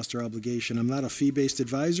no cost or obligation. I'm not a fee-based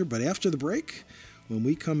advisor, but after the break, when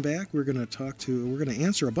we come back, we're going to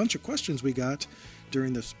answer a bunch of questions we got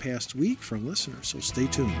during this past week from listeners. So stay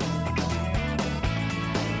tuned.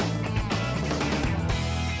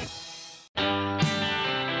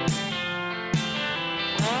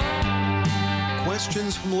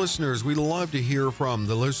 Questions from listeners. We love to hear from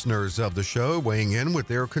the listeners of the show, weighing in with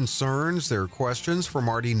their concerns, their questions for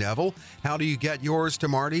Marty Neville. How do you get yours to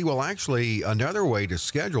Marty? Well, actually, another way to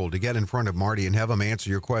schedule to get in front of Marty and have him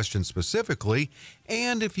answer your question specifically.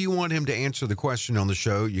 And if you want him to answer the question on the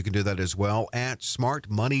show, you can do that as well at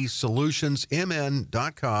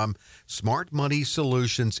smartmoneysolutionsmn.com,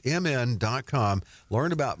 smartmoneysolutionsmn.com.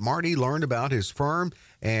 Learn about Marty, learn about his firm,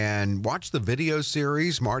 and watch the video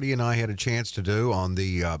series Marty and I had a chance to do on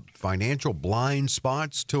the financial blind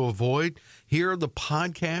spots to avoid. Hear the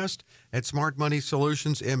podcast at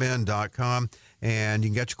smartmoneysolutionsmn.com, and you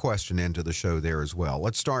can get your question into the show there as well.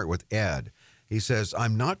 Let's start with Ed. He says,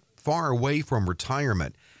 I'm not far away from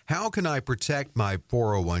retirement. How can I protect my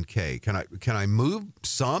 401k? Can I move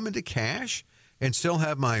some into cash and still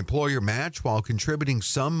have my employer match while contributing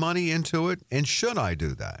some money into it? And should I do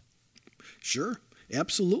that? Sure.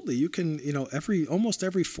 Absolutely. You can, almost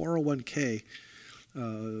every 401k,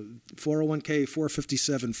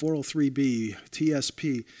 457, 403b,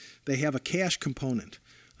 TSP, they have a cash component.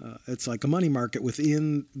 It's like a money market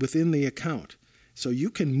within the account. So you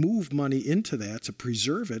can move money into that to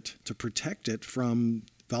preserve it, to protect it from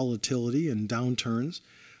volatility and downturns.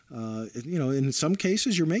 In some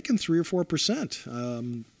cases, you're making 3 or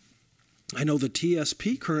 4%. I know the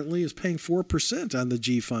TSP currently is paying 4% on the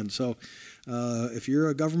G fund. So if you're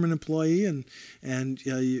a government employee and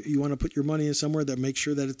you want to put your money in somewhere that makes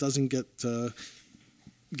sure that it doesn't get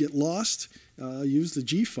lost, use the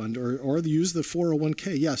G fund or use the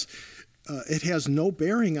 401k. Yes, it has no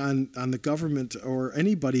bearing on the government or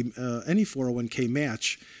anybody, any 401k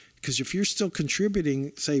match, because if you're still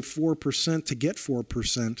contributing, say, 4% to get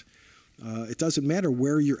 4%, it doesn't matter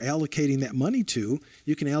where you're allocating that money to.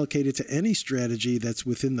 You can allocate it to any strategy that's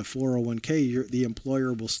within the 401k. The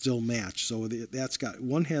employer will still match. So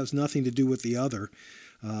one has nothing to do with the other.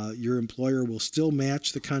 Your employer will still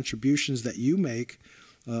match the contributions that you make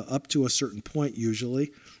up to a certain point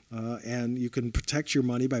usually, and you can protect your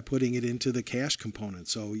money by putting it into the cash component.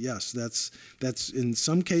 So yes, that's in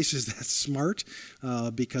some cases that's smart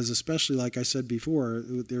because especially like I said before,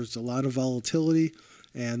 there's a lot of volatility.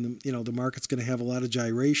 And the market's going to have a lot of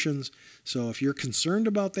gyrations. So if you're concerned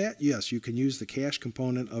about that, yes, you can use the cash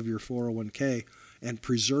component of your 401k and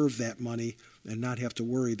preserve that money and not have to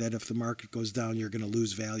worry that if the market goes down, you're going to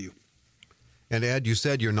lose value. And Ed, you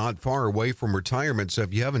said you're not far away from retirement. So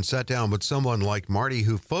if you haven't sat down with someone like Marty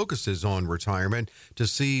who focuses on retirement to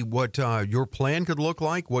see what your plan could look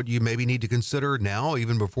like, what you maybe need to consider now,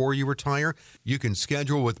 even before you retire, you can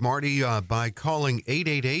schedule with Marty by calling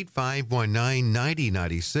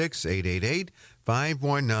 888-519-9096,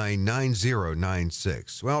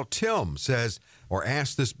 888-519-9096. Well, Tim says, or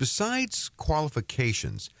asks this, besides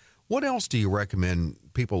qualifications, what else do you recommend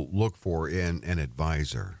people look for in an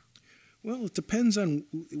advisor? Well, it depends on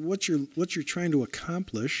what you're trying to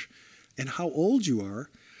accomplish and how old you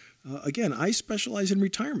are. Again, I specialize in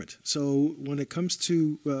retirement. So when it comes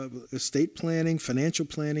to estate planning, financial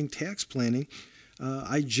planning, tax planning,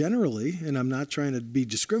 I generally, and I'm not trying to be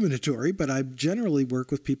discriminatory, but I generally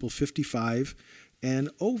work with people 55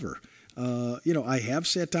 and over. I have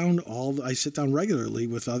sat down regularly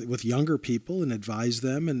with younger people and advise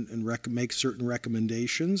them and make certain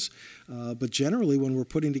recommendations. But generally, when we're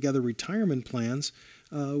putting together retirement plans,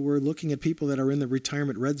 we're looking at people that are in the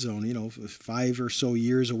retirement red zone, 5 or so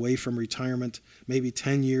years away from retirement, maybe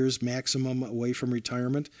 10 years maximum away from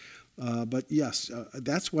retirement. But yes,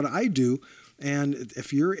 that's what I do. And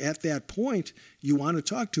if you're at that point, you want to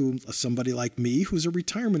talk to somebody like me who's a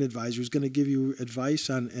retirement advisor who's going to give you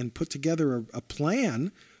advice on and put together a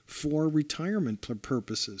plan for retirement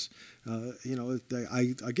purposes. I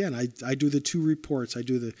do the 2 reports. I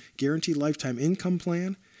do the Guaranteed Lifetime Income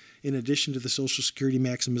Plan in addition to the Social Security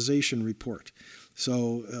Maximization Report.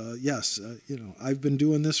 So, I've been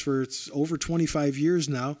doing this for over 25 years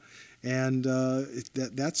now, and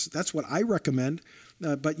that's what I recommend.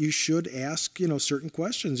 But you should ask, certain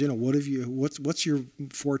questions. What's your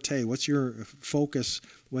forte? What's your focus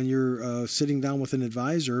when you're sitting down with an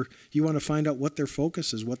advisor? You want to find out what their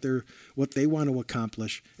focus is, what they want to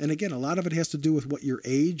accomplish. And again, a lot of it has to do with what your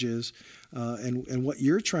age is, and what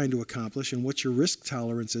you're trying to accomplish, and what your risk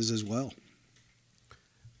tolerance is as well.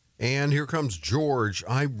 And here comes George.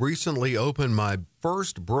 I recently opened my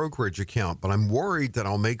first brokerage account, but I'm worried that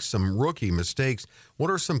I'll make some rookie mistakes.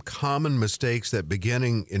 What are some common mistakes that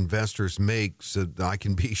beginning investors make so that I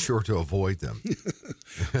can be sure to avoid them?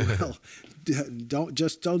 Well,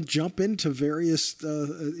 don't jump into various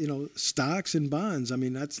stocks and bonds. I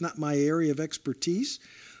mean, that's not my area of expertise.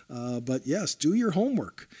 But yes, do your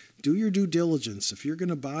homework, do your due diligence. If you're going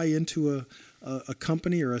to buy into a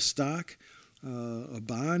company or a stock, a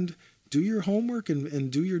bond, do your homework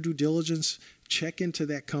and do your due diligence. Check into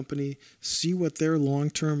that company, see what their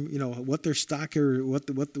long-term, what their stock or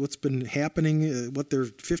what's been happening, what their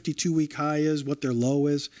 52-week high is, what their low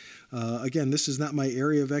is. Again, this is not my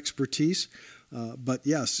area of expertise, but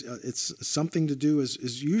yes, it's something to do.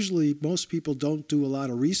 Is usually most people don't do a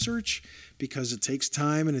lot of research because it takes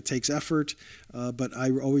time and it takes effort. But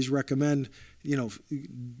I always recommend,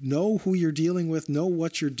 know who you're dealing with, know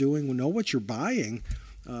what you're doing, know what you're buying.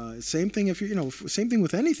 Same thing same thing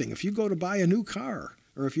with anything. If you go to buy a new car,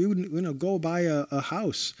 or if you go buy a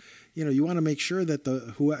house, you want to make sure that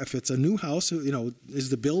if it's a new house,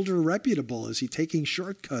 is the builder reputable? Is he taking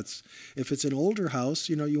shortcuts? If it's an older house,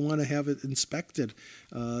 you want to have it inspected,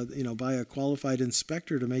 by a qualified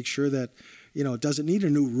inspector to make sure that it doesn't need a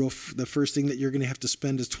new roof. The first thing that you're going to have to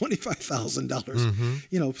spend is $25,000.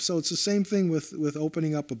 Mm-hmm. So it's the same thing with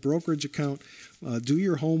opening up a brokerage account. Do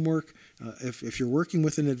your homework. If you're working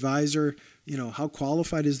with an advisor, how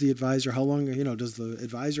qualified is the advisor? How long, does the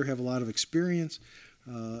advisor have a lot of experience?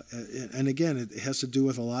 And again, it has to do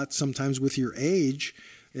with a lot sometimes with your age.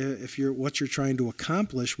 If what you're trying to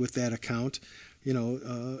accomplish with that account.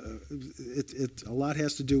 A lot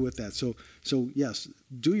has to do with that. So yes,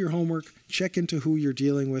 do your homework, check into who you're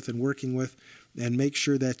dealing with and working with, and make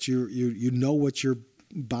sure that you know what you're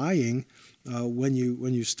buying when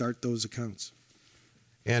you start those accounts.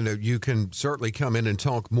 And you can certainly come in and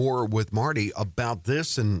talk more with Marty about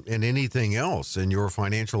this and anything else in your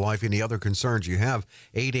financial life, any other concerns you have.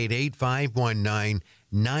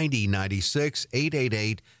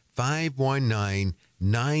 888-519-9096,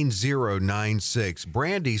 888-519-9096.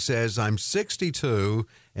 Brandy says, I'm 62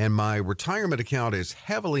 and my retirement account is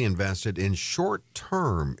heavily invested in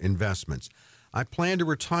short-term investments. I plan to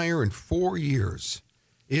retire in 4 years.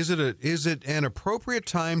 Is it an appropriate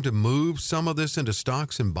time to move some of this into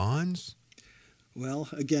stocks and bonds? Well,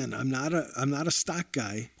 again, I'm not a stock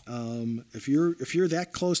guy. If you're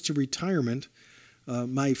that close to retirement,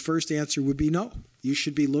 my first answer would be no. You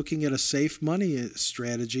should be looking at a safe money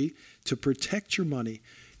strategy to protect your money.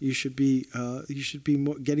 You should be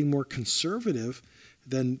getting more conservative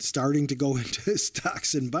than starting to go into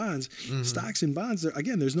stocks and bonds. Mm-hmm. Stocks and bonds,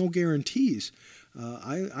 again, there's no guarantees.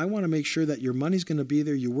 I want to make sure that your money's going to be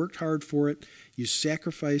there. You worked hard for it. You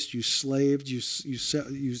sacrificed. You slaved. You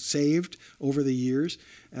saved over the years,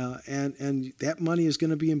 and that money is going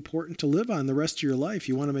to be important to live on the rest of your life.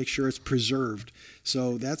 You want to make sure it's preserved.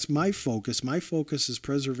 So that's my focus. My focus is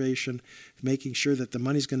preservation, making sure that the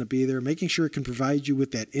money's going to be there, making sure it can provide you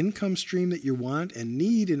with that income stream that you want and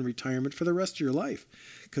need in retirement for the rest of your life.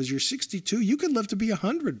 Because you're 62, you could live to be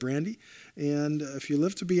 100, Brandy. And if you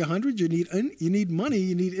live to be 100, you need money,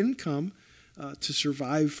 you need income to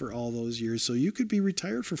survive for all those years. So you could be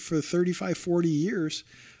retired for 35, 40 years.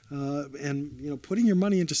 And putting your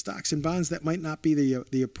money into stocks and bonds, that might not be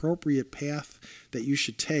the appropriate path that you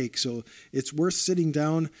should take. So it's worth sitting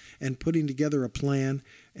down and putting together a plan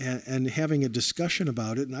and having a discussion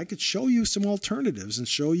about it. And I could show you some alternatives and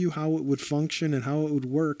show you how it would function and how it would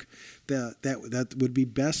work that would be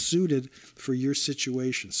best suited for your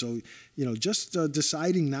situation. So, just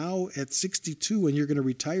deciding now at 62 when you're going to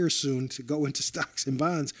retire soon to go into stocks and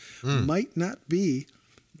bonds might not be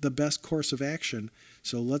the best course of action.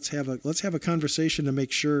 So let's have a conversation to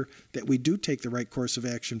make sure that we do take the right course of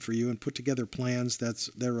action for you and put together plans that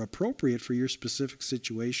are appropriate for your specific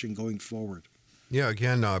situation going forward. Yeah,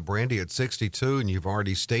 again, Brandy, at 62, and you've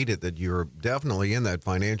already stated that you're definitely in that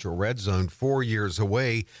financial red zone, 4 years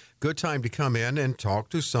away. Good time to come in and talk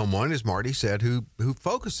to someone, as Marty said, who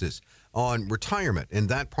focuses on retirement and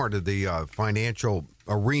that part of the financial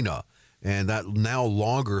arena and that now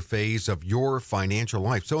longer phase of your financial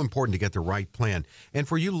life. So important to get the right plan. And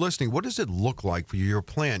for you listening, what does it look like for your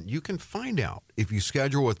plan? You can find out if you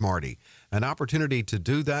schedule with Marty. An opportunity to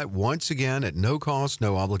do that once again at no cost,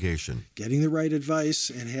 no obligation. Getting the right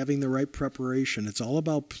advice and having the right preparation. It's all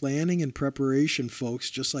about planning and preparation,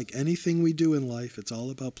 folks. Just like anything we do in life, it's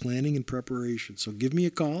all about planning and preparation. So give me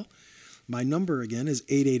a call. My number again is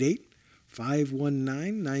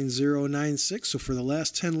 888-519-9096. So for the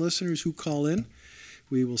last 10 listeners who call in,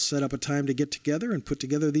 we will set up a time to get together and put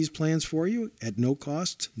together these plans for you at no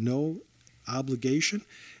cost, no obligation,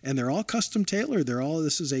 and they're all custom tailored.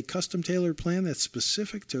 This is a custom tailored plan that's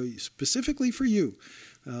specifically for you,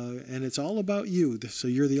 and it's all about you. So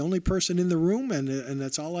you're the only person in the room, and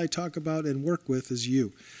that's all I talk about and work with is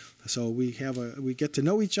you. So we get to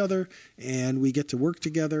know each other, and we get to work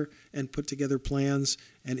together and put together plans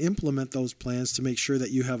and implement those plans to make sure that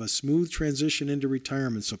you have a smooth transition into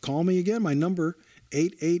retirement. So call me again. My number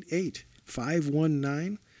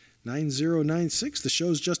 888-519-9096. The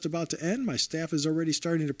show's just about to end. My staff is already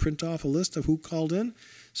starting to print off a list of who called in,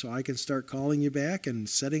 so I can start calling you back and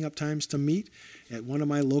setting up times to meet at one of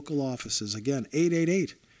my local offices. Again,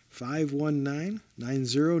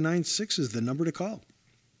 888-519-9096 is the number to call.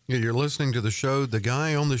 You're listening to the show. The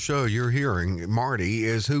guy on the show you're hearing, Marty,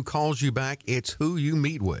 is who calls you back. It's who you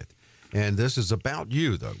meet with. And this is about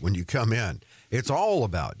you, though, when you come in. It's all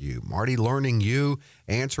about you. Marty learning you,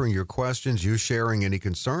 answering your questions, you sharing any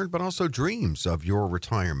concern, but also dreams of your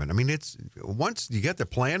retirement. I mean, it's once you get the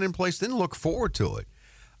plan in place, then look forward to it.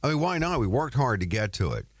 I mean, why not? We worked hard to get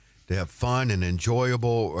to it, to have fun and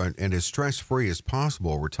enjoyable and as stress-free as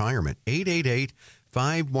possible retirement.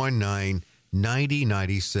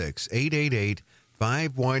 888-519-9096.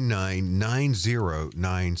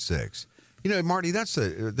 888-519-9096. Marty, that's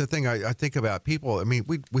the thing I think about people. I mean,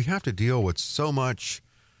 we have to deal with so much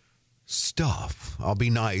stuff. I'll be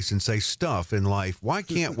nice and say stuff in life. Why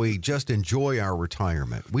can't we just enjoy our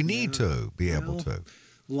retirement? We need to be able to.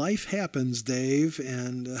 Life happens, Dave,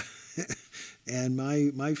 and and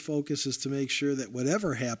my focus is to make sure that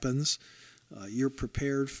whatever happens, you're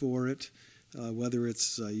prepared for it. Whether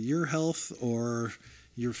it's your health or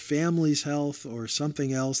your family's health or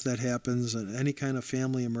something else that happens, any kind of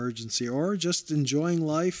family emergency, or just enjoying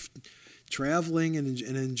life, traveling and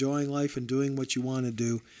enjoying life and doing what you want to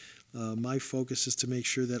do. My focus is to make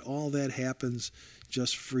sure that all that happens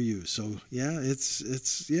just for you. So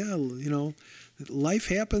life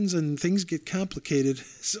happens and things get complicated.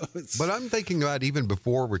 So But I'm thinking about even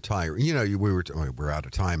before retiring. We're out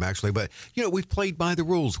of time actually, but we've played by the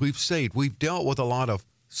rules. We've saved. We've dealt with a lot of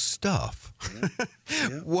stuff.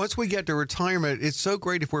 Yeah. Once we get to retirement, it's so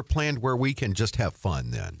great if we're planned where we can just have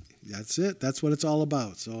fun then. That's it. That's what it's all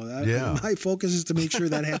about. So my focus is to make sure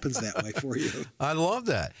that happens that way for you. I love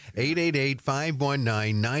that.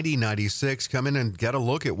 888-519-9096. Come in and get a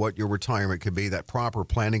look at what your retirement could be, that proper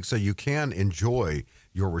planning so you can enjoy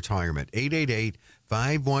your retirement.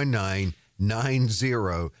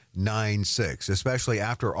 888-519-9096, especially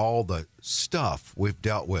after all the stuff we've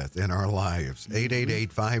dealt with in our lives.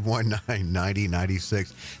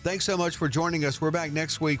 888-519-9096. Thanks so much for joining us. We're back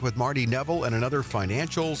next week with Marty Neville and another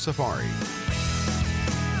Financial Safari.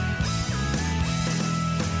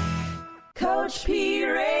 Coach P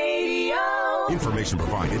Radio. Information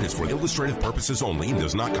provided is for illustrative purposes only and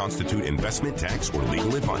does not constitute investment, tax, or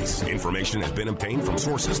legal advice. Information has been obtained from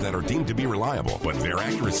sources that are deemed to be reliable, but their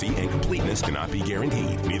accuracy and completeness cannot be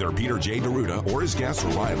guaranteed. Neither Peter J. Deruta or his guests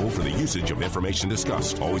are liable for the usage of information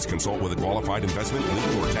discussed. Always consult with a qualified investment,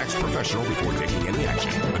 legal, or tax professional before taking any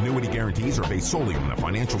action. Annuity guarantees are based solely on the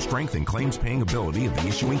financial strength and claims-paying ability of the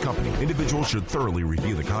issuing company. Individuals should thoroughly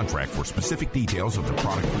review the contract for specific details of the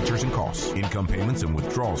product features and costs. Income payments and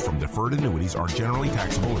withdrawals from deferred annuities are generally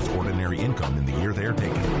taxable as ordinary income in the year they are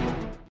taken.